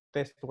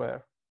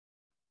testware.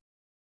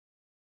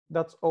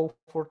 That's all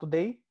for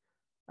today.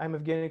 I'm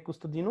Evgeny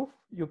Kostadinov.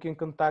 You can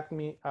contact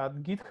me at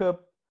GitHub,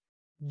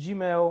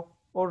 Gmail,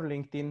 or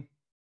LinkedIn.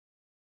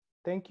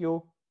 Thank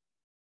you.